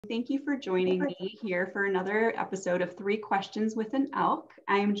Thank you for joining me here for another episode of Three Questions with an Elk.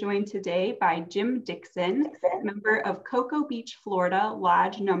 I am joined today by Jim Dickson, member of Cocoa Beach, Florida,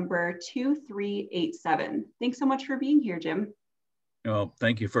 Lodge number 2387. Thanks so much for being here, Jim. Well,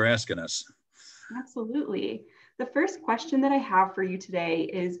 thank you for asking us. Absolutely. The first question that I have for you today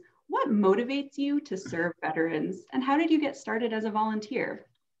is, what motivates you to serve veterans, and how did you get started as a volunteer?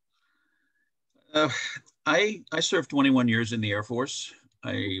 I served 21 years in the Air Force.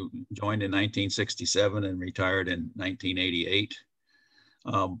 I joined in 1967 and retired in 1988.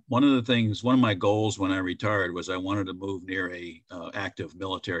 One of my goals when I retired was I wanted to move near a active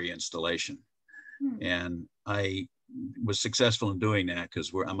military installation. And I was successful in doing that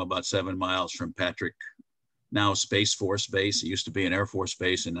because I'm about 7 miles from Patrick, now Space Force Base. It used to be an Air Force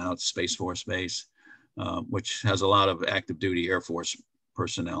base, and now it's Space Force Base, which has a lot of active duty Air Force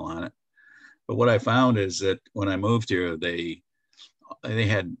personnel on it. But what I found is that when I moved here, they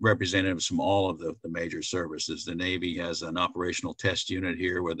had representatives from all of the major services. The Navy has an operational test unit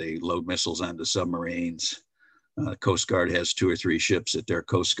here where they load missiles onto submarines. Coast Guard has 2 or 3 ships at their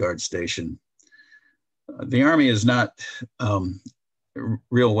Coast Guard station. The Army is not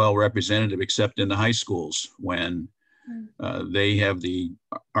real well representative except in the high schools when they have the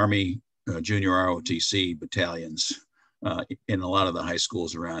Army Junior ROTC battalions in a lot of the high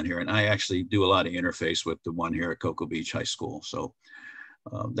schools around here. And I actually do a lot of interface with the one here at Cocoa Beach High School. So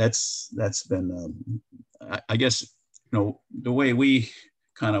that's been, I guess, the way we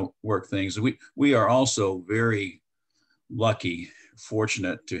kind of work things. We are also very lucky,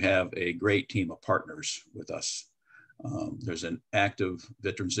 fortunate to have a great team of partners with us. There's an active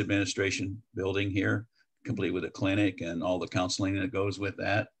Veterans Administration building here, complete with a clinic and all the counseling that goes with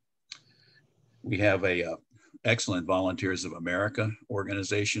that. We have a excellent Volunteers of America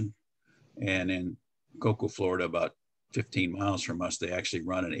organization. And in Cocoa, Florida, about 15 miles from us, they actually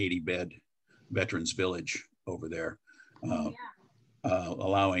run an 80-bed veterans village over there,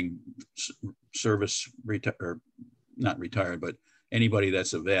 allowing service, not retired, but anybody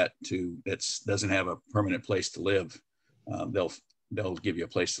that's a vet that doesn't have a permanent place to live, they'll give you a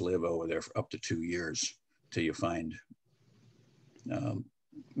place to live over there for up to 2 years till you find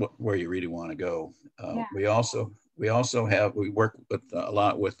where you really want to go. We work with a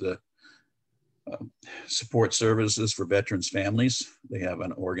lot with the support services for veterans families. They have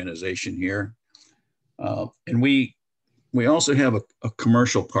an organization here. And we also have a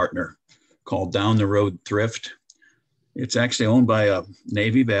commercial partner called Down the Road Thrift. It's actually owned by a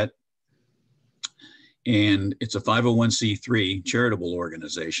Navy vet, and it's a 501c3 charitable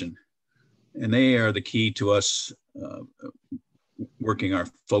organization. And they are the key to us working our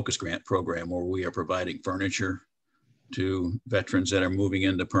focus grant program, where we are providing furniture to veterans that are moving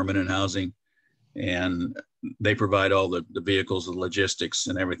into permanent housing. And they provide all the vehicles, the logistics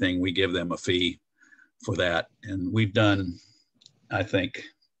and everything. We give them a fee for that. And we've done, I think,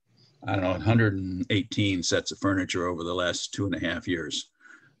 118 sets of furniture over the last 2.5 years.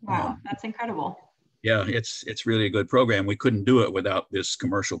 Wow, that's incredible. Yeah, it's really a good program. We couldn't do it without this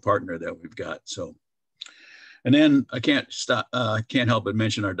commercial partner that we've got. So, and then I can't help but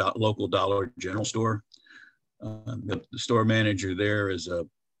mention our local Dollar General store. The store manager there is a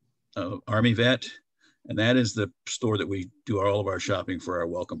Army vet, and that is the store that we do all of our shopping for our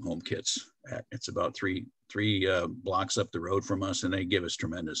welcome home kits at. It's about three blocks up the road from us, and they give us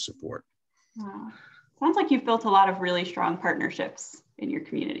tremendous support. Wow. Sounds like you've built a lot of really strong partnerships in your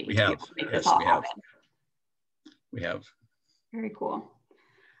community. We have. We have. Very cool.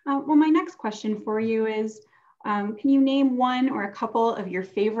 Well, my next question for you is, can you name one or a couple of your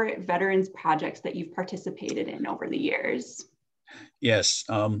favorite veterans projects that you've participated in over the years? Yes,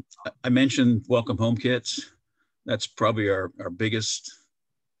 I mentioned welcome home kits. That's probably our biggest,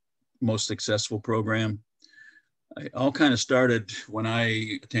 most successful program. It all kind of started when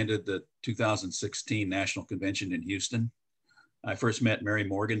I attended the 2016 National Convention in Houston. I first met Mary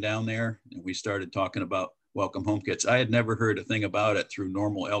Morgan down there, and we started talking about welcome home kits. I had never heard a thing about it through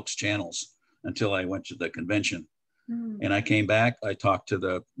normal Elks channels until I went to the convention. And I came back, I talked to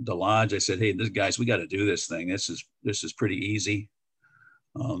the lodge. I said, hey, guys, we got to do this thing. This is pretty easy.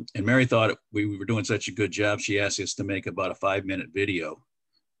 And Mary thought we were doing such a good job. She asked us to make about a 5-minute video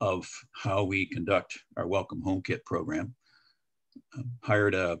of how we conduct our welcome home kit program. We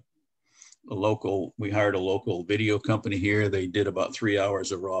hired a local video company here. They did about 3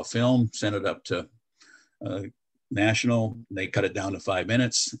 hours of raw film, sent it up to National. They cut it down to 5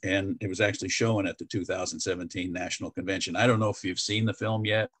 minutes, and it was actually showing at the 2017 National Convention. I don't know if you've seen the film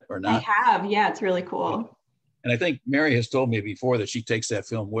yet or not. I have, yeah, it's really cool. And I think Mary has told me before that she takes that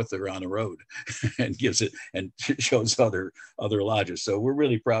film with her on the road and gives it and shows other lodges. So we're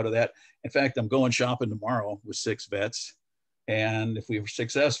really proud of that. In fact, I'm going shopping tomorrow with 6 vets. And if we were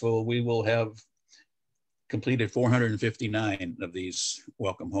successful, we will have completed 459 of these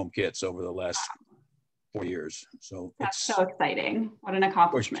welcome home kits over the last 4 years. So that's so exciting. What an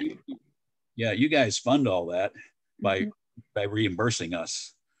accomplishment. Yeah, you guys fund all that by reimbursing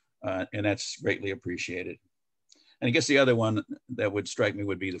us. And that's greatly appreciated. And I guess the other one that would strike me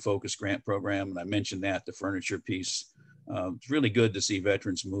would be the Focus Grant Program. And I mentioned that, the furniture piece. It's really good to see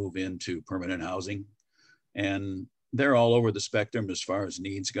veterans move into permanent housing. And they're all over the spectrum as far as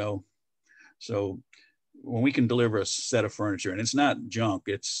needs go. So when we can deliver a set of furniture, and it's not junk,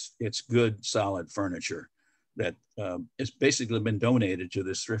 it's good, solid furniture that it's basically been donated to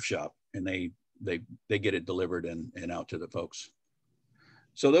this thrift shop, and they get it delivered and out to the folks.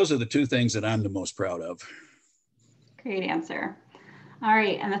 So those are the 2 things that I'm the most proud of. Great answer. All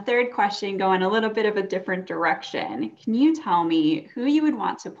right, and the third question, going a little bit of a different direction. Can you tell me who you would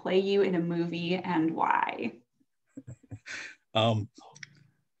want to play you in a movie and why?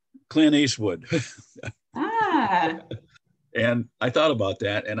 Clint Eastwood. Ah. And I thought about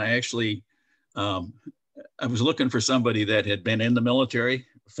that, and I actually, I was looking for somebody that had been in the military,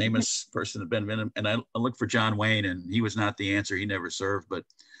 a famous person had been in, and I looked for John Wayne, and he was not the answer. He never served, but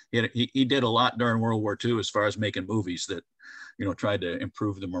he did a lot during World War II as far as making movies that, tried to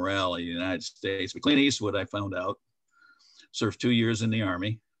improve the morale in the United States. But Clint Eastwood, I found out, served 2 years in the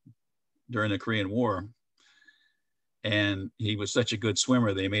Army during the Korean War. And he was such a good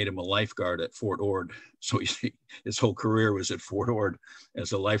swimmer, they made him a lifeguard at Fort Ord. So his whole career was at Fort Ord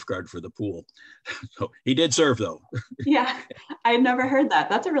as a lifeguard for the pool. So he did serve, though. Yeah, I've never heard that.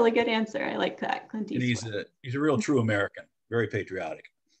 That's a really good answer. I like that, Clint Eastwood. And he's a real true American, very patriotic.